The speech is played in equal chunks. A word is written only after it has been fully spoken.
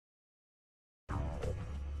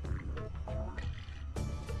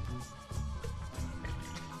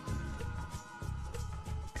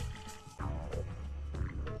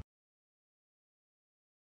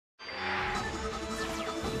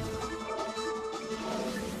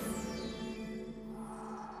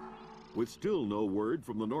With still no word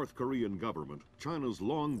from the North Korean government, China's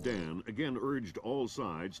Long Dan again urged all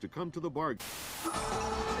sides to come to the bargain.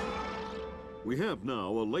 We have now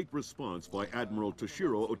a late response by Admiral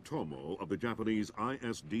Toshiro Otomo of the Japanese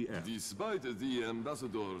ISDF. Despite the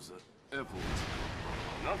ambassador's efforts,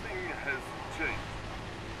 nothing has changed.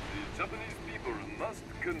 The Japanese people must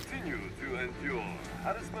continue to endure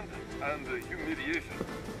harassment and humiliation.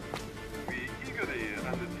 We eagerly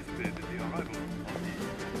anticipate the arrival of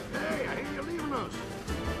the... Hey, I hate you leaving us.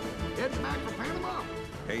 Heading back for Panama?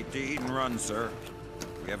 Hate to eat and run, sir.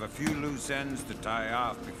 We have a few loose ends to tie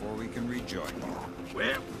off before we can rejoin you.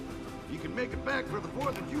 Well, you can make it back for the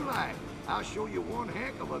 4th of July. I'll show you one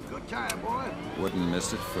heck of a good time, boy. Wouldn't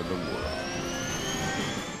miss it for the world.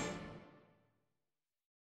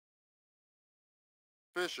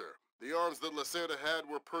 Fisher, the arms that Lacerda had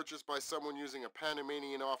were purchased by someone using a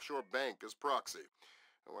Panamanian offshore bank as proxy.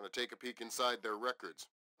 I want to take a peek inside their records.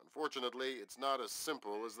 Unfortunately, it's not as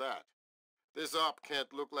simple as that. This op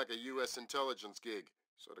can't look like a U.S. intelligence gig,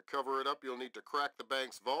 so to cover it up you'll need to crack the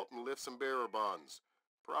bank's vault and lift some bearer bonds.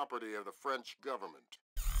 Property of the French government.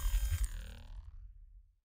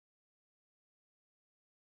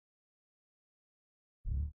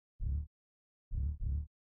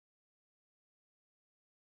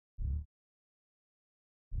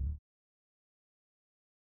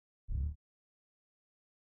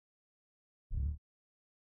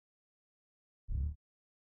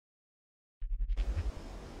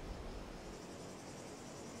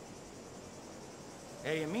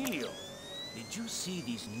 Hey, Emilio, did you see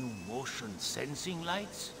these new motion sensing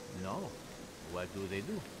lights? No. What do they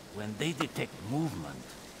do? When they detect movement,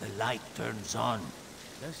 the light turns on.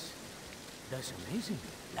 That's amazing.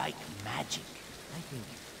 Like magic. I think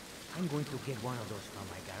I'm going to get one of those from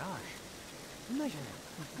my garage. Imagine it.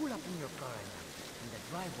 You pull up in your car and the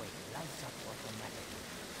driveway lights up automatically.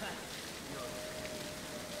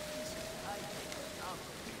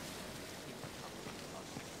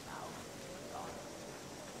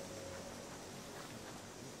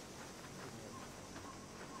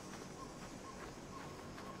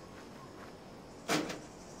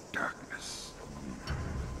 Darkness.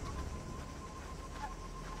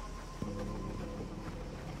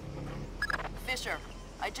 Fisher,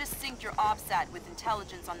 I just synced your OPSAT with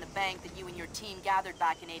intelligence on the bank that you and your team gathered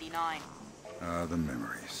back in '89. The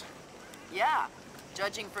memories. Yeah.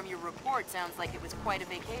 Judging from your report, sounds like it was quite a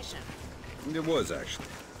vacation. It was, actually.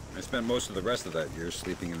 I spent most of the rest of that year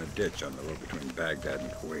sleeping in a ditch on the road between Baghdad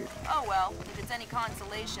and Kuwait. Oh well, if it's any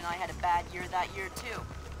consolation, I had a bad year that year too.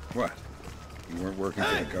 What? You weren't working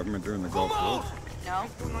for the government during the Gulf War? No,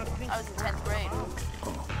 I was in 10th grade.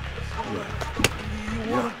 Oh, right.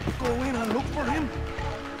 You want to go in and look for him?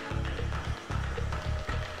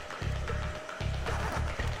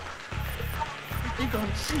 You think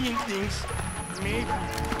I'm seeing things? Maybe.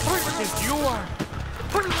 Because you are.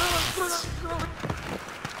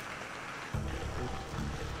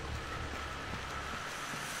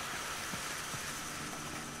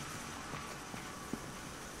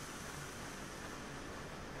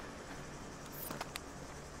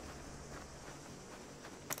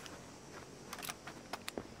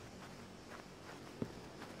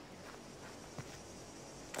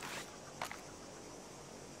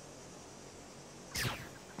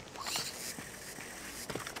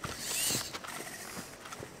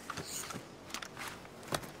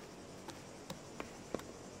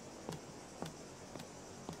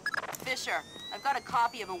 Fisher, I've got a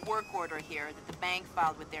copy of a work order here that the bank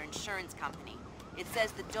filed with their insurance company. It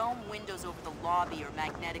says the dome windows over the lobby are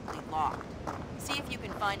magnetically locked. See if you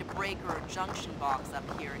can find a breaker or junction box up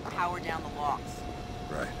here and power down the locks.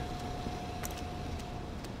 Right.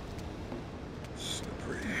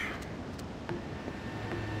 Slippery.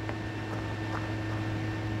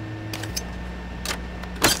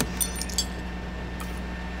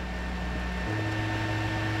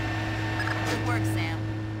 Good work, Sam.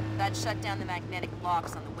 That shut down the magnetic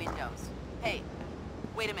locks on the windows. Hey,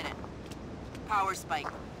 wait a minute. Power spike.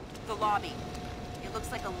 The lobby. It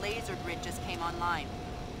looks like a laser grid just came online.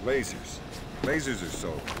 Lasers. Lasers are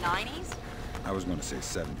so... 90s? I was going to say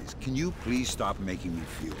 70s. Can you please stop making me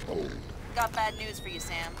feel old? Got bad news for you,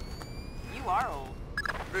 Sam. You are old.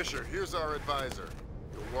 Fisher, here's our advisor.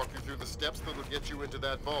 He'll walk you through the steps that'll get you into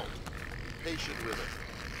that vault. Be patient with it.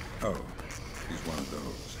 Oh, he's one of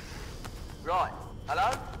those. Right.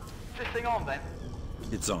 Hello? Is this thing on, then?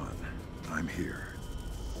 It's on. I'm here.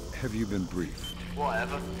 Have you been briefed?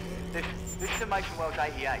 Whatever. This is Mason Wells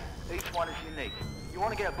 88. Each one is unique. You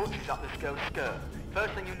want to get a butcher's up the skirt.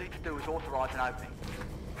 First thing you need to do is authorize an opening.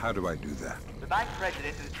 How do I do that? The bank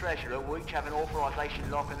president and the treasurer will each have an authorization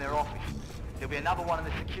lock in their office. There'll be another one in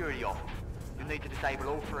the security office. You'll need to disable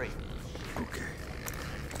all three. Okay.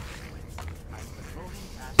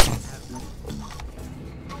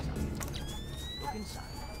 Look inside,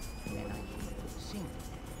 and I hear singing.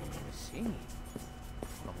 Singing?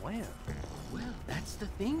 From where? Well, that's the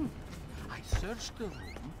thing. I searched the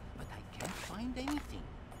room, but I can't find anything.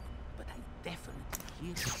 But I definitely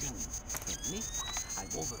hear singing. And Nick,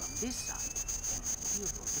 I'm over on this side, and I hear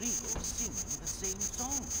Rodrigo singing the same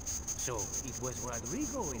song. So it was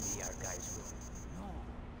Rodrigo in the archives room. No,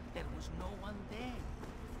 there was no one there.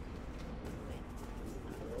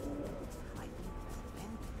 I think the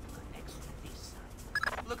vent connects to this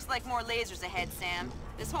side. Looks like more lasers ahead, Sam.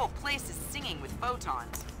 This whole place is singing with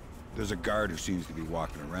photons. There's a guard who seems to be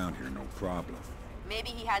walking around here, no problem. Maybe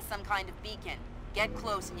he has some kind of beacon. Get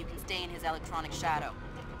close and you can stay in his electronic shadow.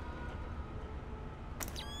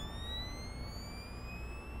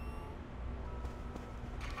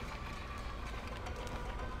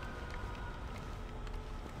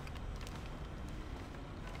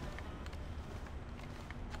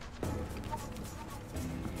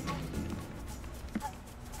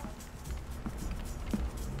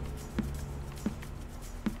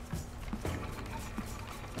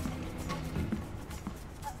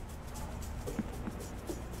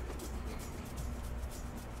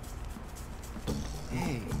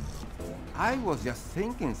 Hey, I was just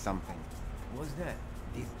thinking something. What's that?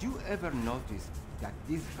 Did you ever notice that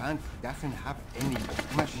this bank doesn't have any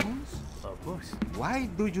machines? Of course. Why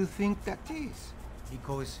do you think that is?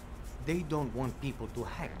 Because they don't want people to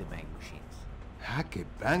hack the bank machines. Hack a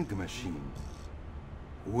bank machine?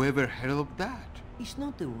 Whoever heard of that? It's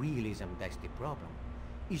not the realism that's the problem.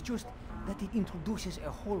 It's just that it introduces a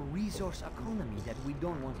whole resource economy that we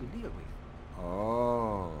don't want to deal with.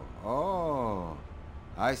 Oh,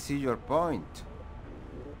 I see your point.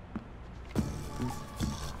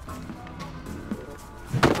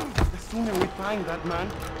 The sooner we find that man,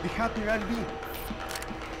 the happier I'll be.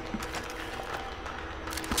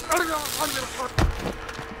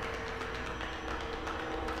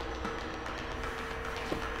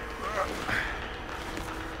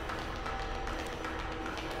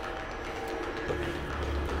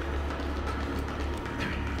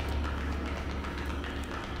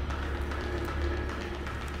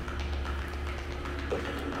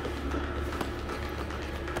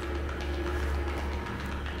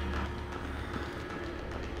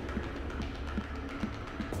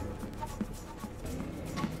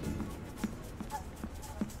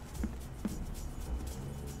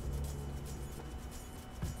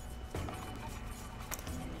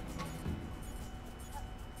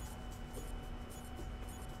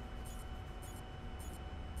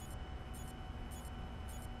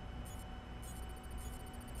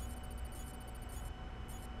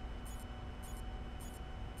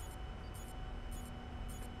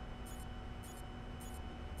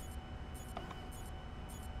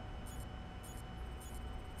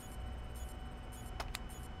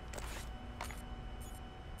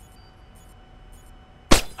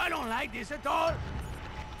 I don't like this at all!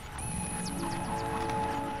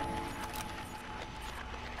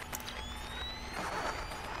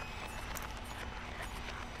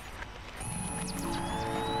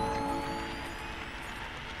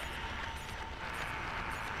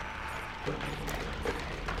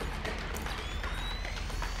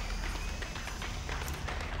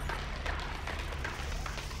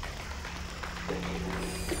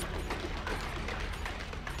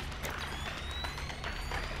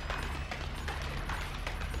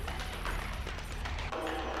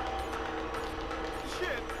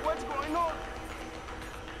 Shit, what's going on?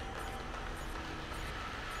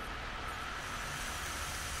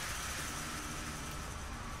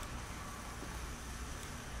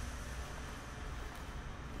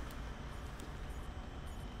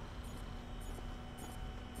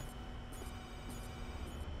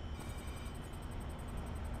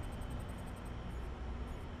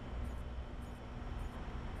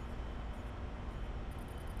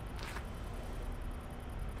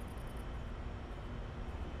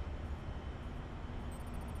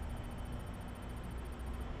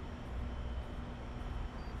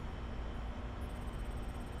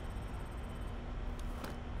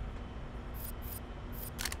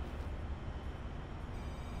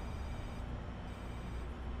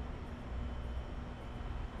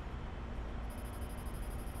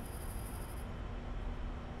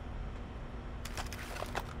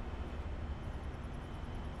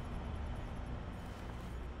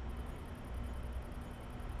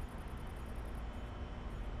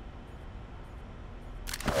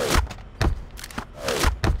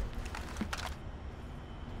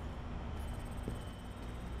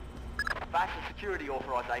 That's the security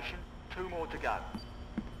authorization. 2 more to go.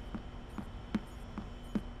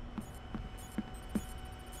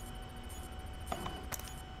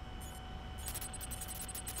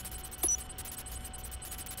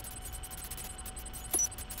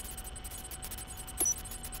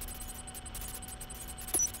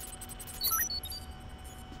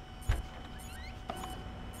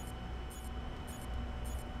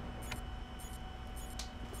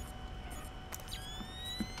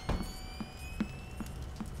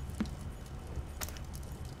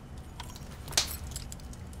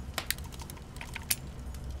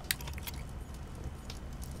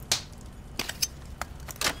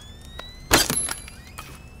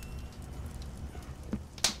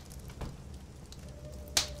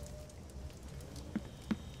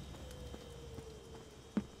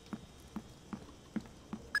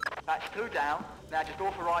 That's 2 down. Now just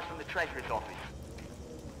authorise from the Treasurer's office.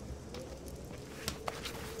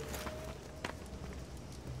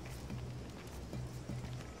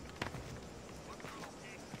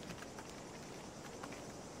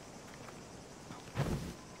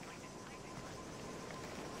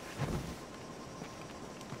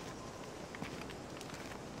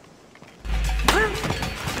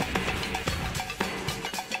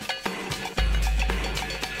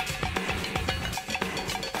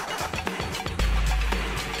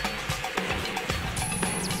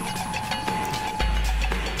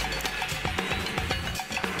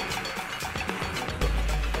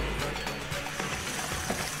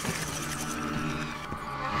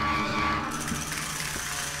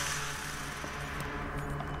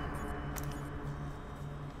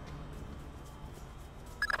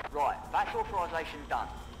 Right, that's authorisation done.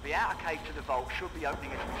 The outer cage to the vault should be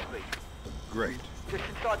opening as we speak. Great. Just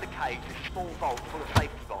inside the cage, there's a small vault full of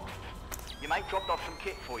safety boxes. Your mate dropped off some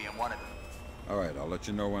kit for you in one of them. All right, I'll let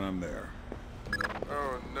you know when I'm there.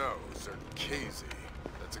 Oh no, Zerkezi.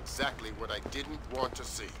 That's exactly what I didn't want to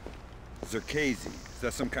see. Zerkezi, is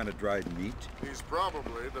that some kind of dried meat? He's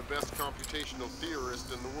probably the best computational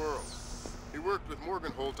theorist in the world. He worked with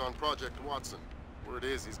Morgenholt on Project Watson. Word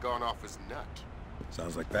is he's gone off his nut.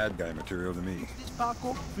 Sounds like bad guy material to me. This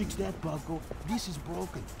Paco, fix that Paco. This is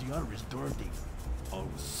broken, the other is dirty.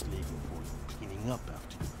 Always slaving for you, cleaning up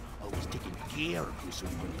after you. Always taking care of you so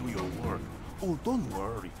you can do your work. Oh, don't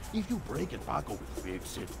worry. If you break it, Paco will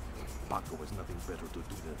fix it. Paco has nothing better to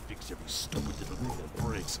do than fix every stupid little thing that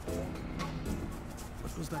breaks.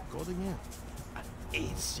 What was that code again?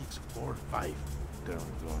 8645. There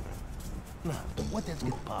we go. Now, what else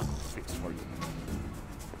get Paco fixed for you?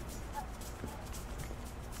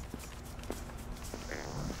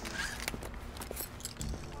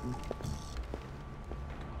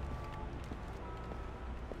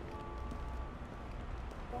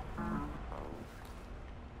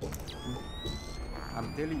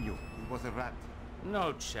 I'm telling you, it was a rat.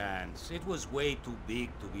 No chance. It was way too big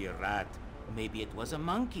to be a rat. Maybe it was a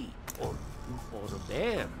monkey. Or a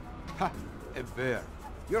bear. Ha! A bear.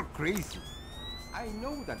 You're crazy. I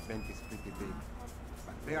know that vent is pretty big.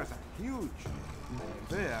 But bears are huge.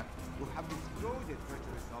 A bear would have exploded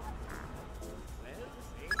treacherous officer.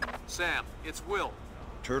 Sam, it's Will.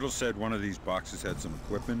 Turtle said one of these boxes had some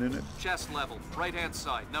equipment in it? Chest level, right-hand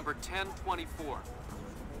side, number 1024.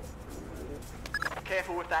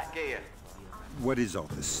 Careful with that gear. What is all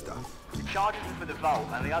this stuff? It charges you for the vault,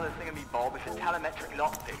 and the other thingamy-bob is a telemetric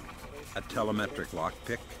lockpick. A telemetric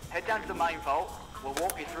lockpick? Head down to the main vault. We'll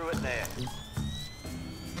walk you through it there.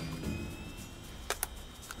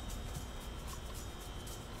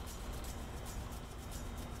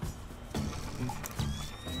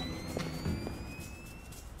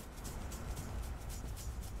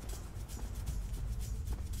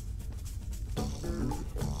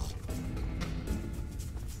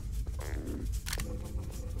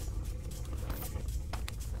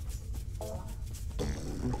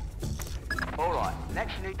 Alright,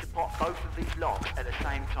 next you need to pop both of these locks at the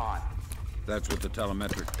same time. That's what the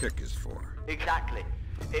telemetric pick is for. Exactly.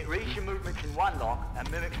 It reads your movements in one lock and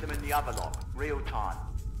mimics them in the other lock, real time.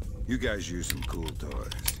 You guys use some cool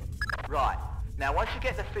toys. Right. Now once you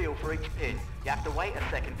get the feel for each pin, you have to wait a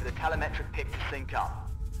second for the telemetric pick to sync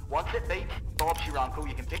up. Once it beeps, Bob's your uncle,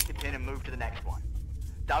 you can pick the pin and move to the next one.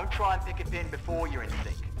 Don't try and pick a pin before you're in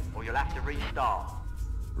sync, or you'll have to restart.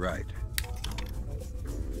 Right.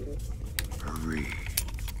 Hurry.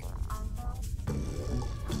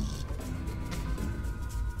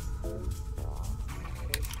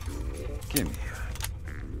 Give me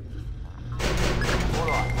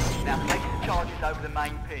Alright, now place the charges over the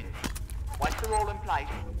main pins. Once they're all in place,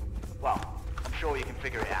 well, I'm sure you can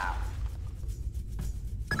figure it out.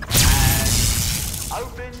 And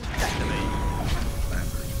open sesame.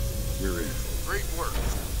 Lambert. We're in. Great work.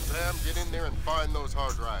 Sam, get in there and find those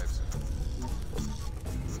hard drives.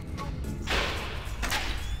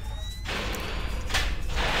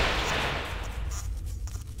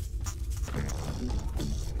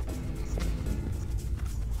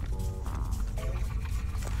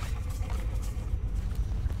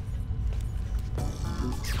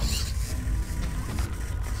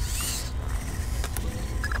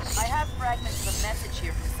 I have fragments of a message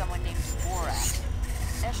here from someone named Dvorak.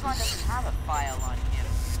 Echelon doesn't have a file on him.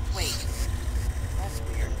 Wait, that's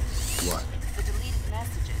weird. What? The deleted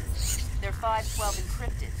messages. They're 512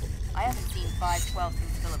 encrypted. I haven't seen 512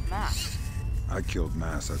 since Philip Mass. I killed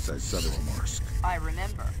Mass outside Severomorsk. I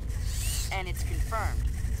remember. And it's confirmed.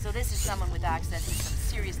 So this is someone with access to some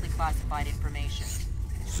seriously classified information.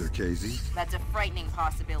 Zerkezi? That's a frightening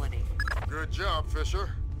possibility. Good job,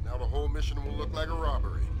 Fisher. Now the whole mission will look like a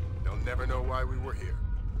robbery. They'll never know why we were here.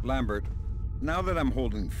 Lambert, now that I'm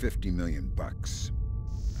holding 50 million bucks,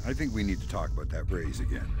 I think we need to talk about that raise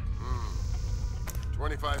again.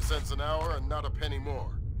 25 cents an hour and not a penny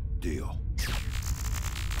more. Deal.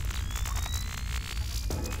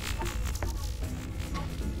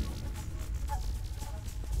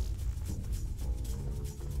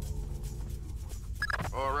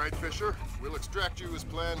 All right, Fisher. We'll extract you as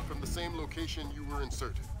planned from the same location you were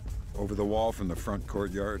inserted. Over the wall from the front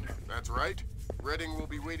courtyard? That's right. Redding will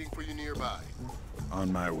be waiting for you nearby.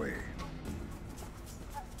 On my way.